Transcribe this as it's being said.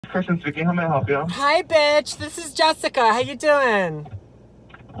Christian speaking. How may I help you? Hi, bitch. This is Jessica. How you doing?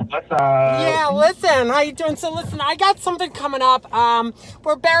 What's up? Yeah, listen. How you doing? So listen, I got something coming up.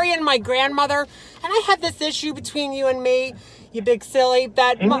 We're burying my grandmother, and I have this issue between you and me, you big silly,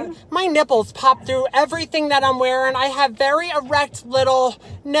 that my nipples pop through everything that I'm wearing. I have very erect little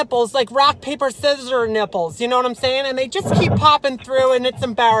nipples, like rock, paper, scissors nipples. You know what I'm saying? And they just keep popping through, and it's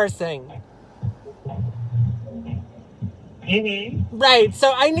embarrassing. Right,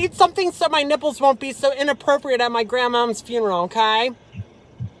 so I need something so my nipples won't be so inappropriate at my grandmom's funeral, okay?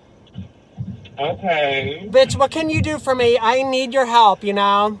 Okay. Bitch, what can you do for me? I need your help, you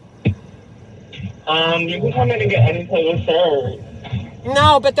know? You can come in and get any type of shirt.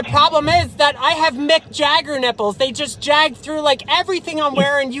 No, but the problem is that I have Mick Jagger nipples. They just jag through like everything I'm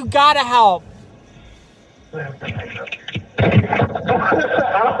wearing. You gotta help.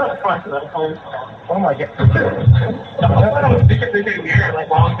 Oh my god.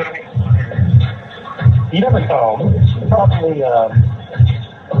 You never know. Probably,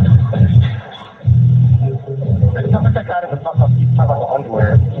 it's not like that out of the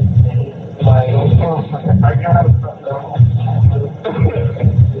underwear. Like, I got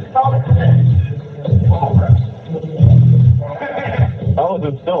oh,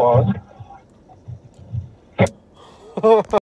 it's still on.